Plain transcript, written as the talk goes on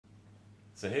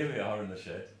So here we are in the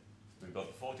shed. We've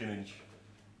got the 14-inch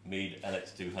Meade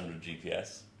LX200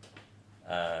 GPS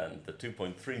and the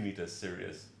 2.3 meter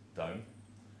Sirius dome,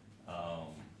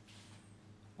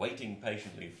 waiting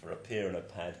patiently for a pier and a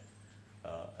pad,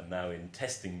 and now in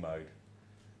testing mode.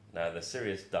 Now the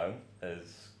Sirius dome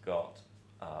has got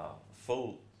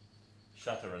full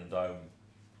shutter and dome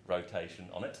rotation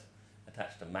on it,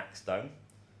 attached to Maxdome.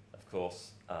 Of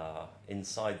course,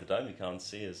 inside the dome you can't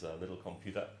see is a little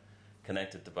computer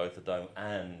connected to both the dome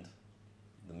and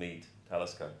the Meade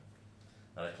telescope.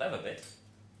 Now the clever bit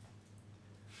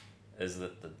is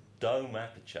that the dome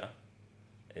aperture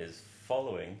is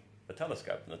following the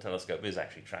telescope, and the telescope is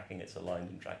actually tracking, it's aligned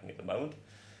and tracking at the moment,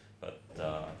 but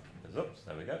oops,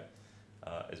 there we go,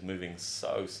 is moving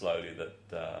so slowly that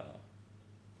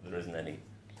there isn't any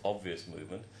obvious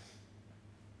movement.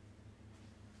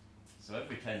 So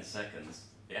every 10 seconds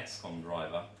the XCOM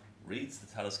driver reads the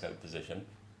telescope position,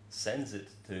 sends it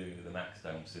to the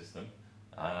Maxdome system,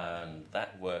 and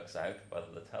that works out whether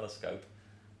the telescope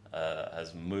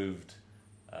has moved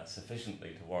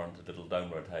sufficiently to warrant a little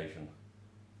dome rotation.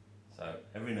 So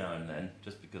every now and then,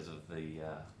 just because of the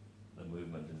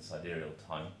movement in sidereal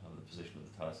time of the position of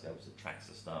the telescope as it tracks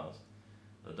the stars,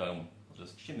 the dome will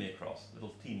just shimmy across, a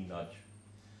little teeny nudge.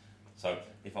 So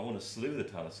if I want to slew the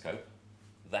telescope,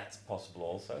 that's possible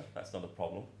also, that's not a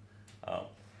problem.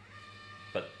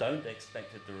 But don't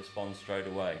expect it to respond straight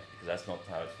away, because that's not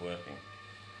how it's working.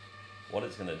 What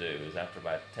it's going to do is after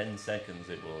about 10 seconds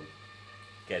it will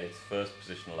get its first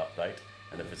positional update,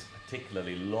 and if it's a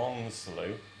particularly long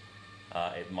slew,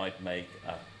 it might make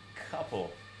a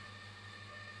couple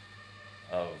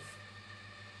of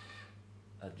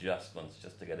adjustments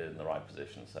just to get it in the right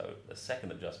position. So a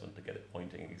second adjustment to get it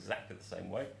pointing exactly the same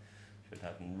way should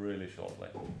happen really shortly.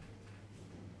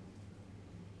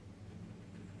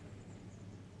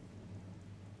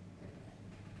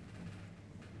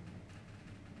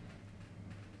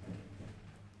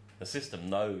 The system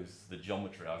knows the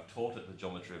geometry. I've taught it the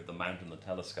geometry of the mount and the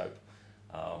telescope,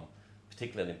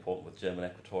 particularly important with German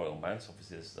equatorial mounts.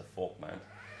 Obviously this is a fork mount,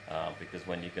 because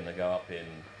when you're going to go up in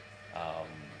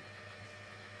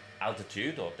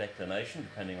altitude or declination,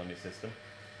 depending on your system,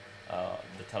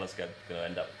 the telescope is going to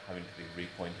end up having to be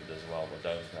repointed as well. The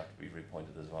dome is going to have to be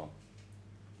repointed as well.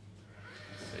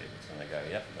 Let's see if it's going to go.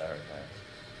 Yep, there it goes.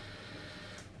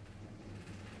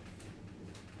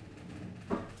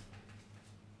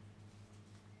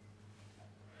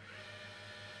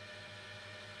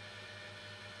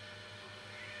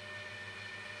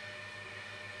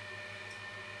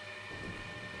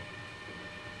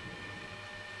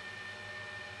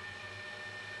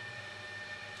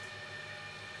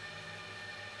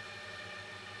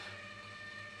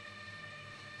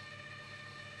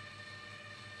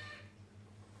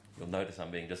 You'll notice I'm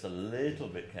being just a little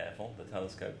bit careful. The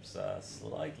telescope's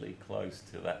slightly close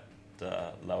to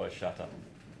that lower shutter.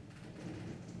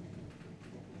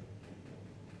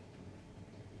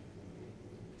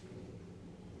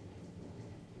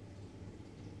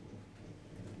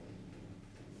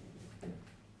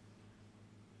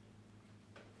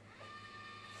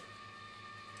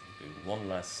 Do one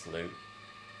last slew,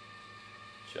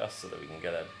 just so that we can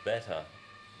get a better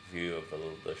view of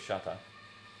the shutter.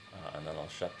 And then I'll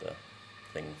shut the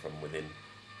thing from within.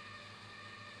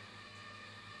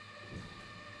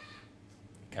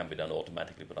 It can be done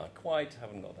automatically, but I quite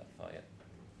haven't got that far yet.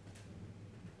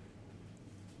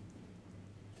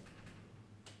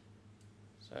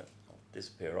 So I'll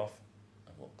disappear off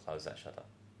and we'll close that shutter.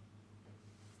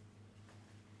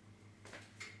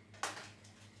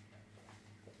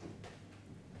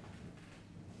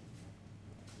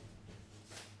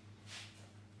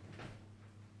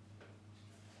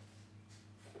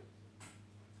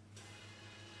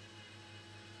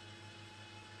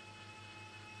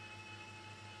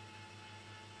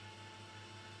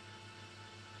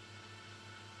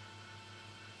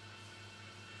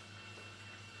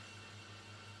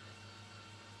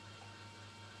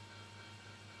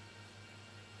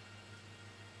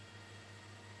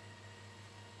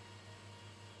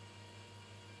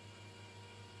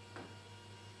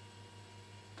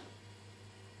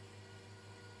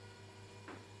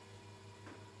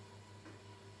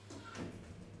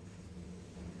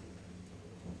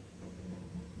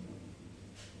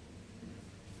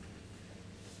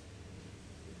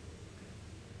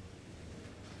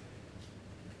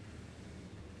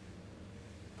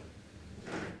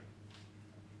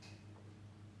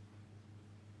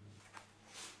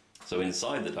 So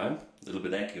inside the dome, a little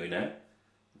bit echoey now,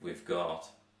 we've got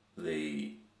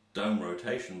the dome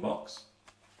rotation box.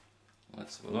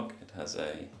 Let's have a look. It has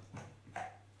a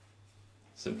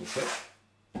simple switch.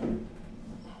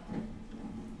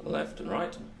 left and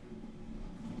right.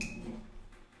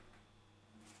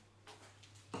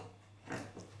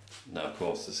 Now, of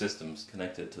course, the system's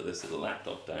connected to this little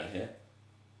laptop down here,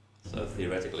 so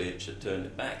theoretically it should turn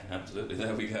it back. Absolutely,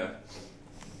 there we go.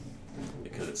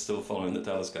 Because it's still following the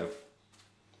telescope.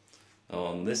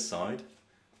 On this side,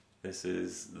 this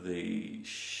is the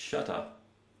shutter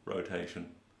rotation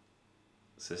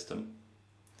system.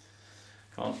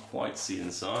 Can't quite see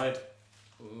inside,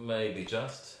 maybe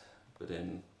just, but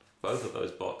in both of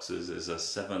those boxes is a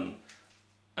 7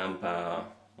 amp hour,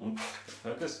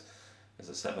 focus, is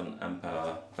a 7 amp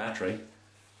hour battery,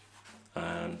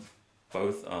 and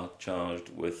both are charged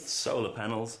with solar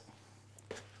panels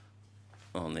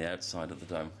on the outside of the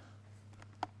dome.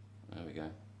 There we go,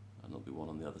 and there'll be one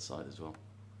on the other side as well.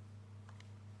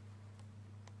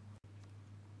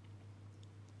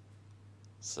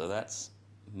 So that's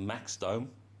Maxdome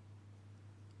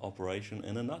operation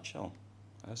in a nutshell.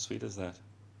 How sweet is that?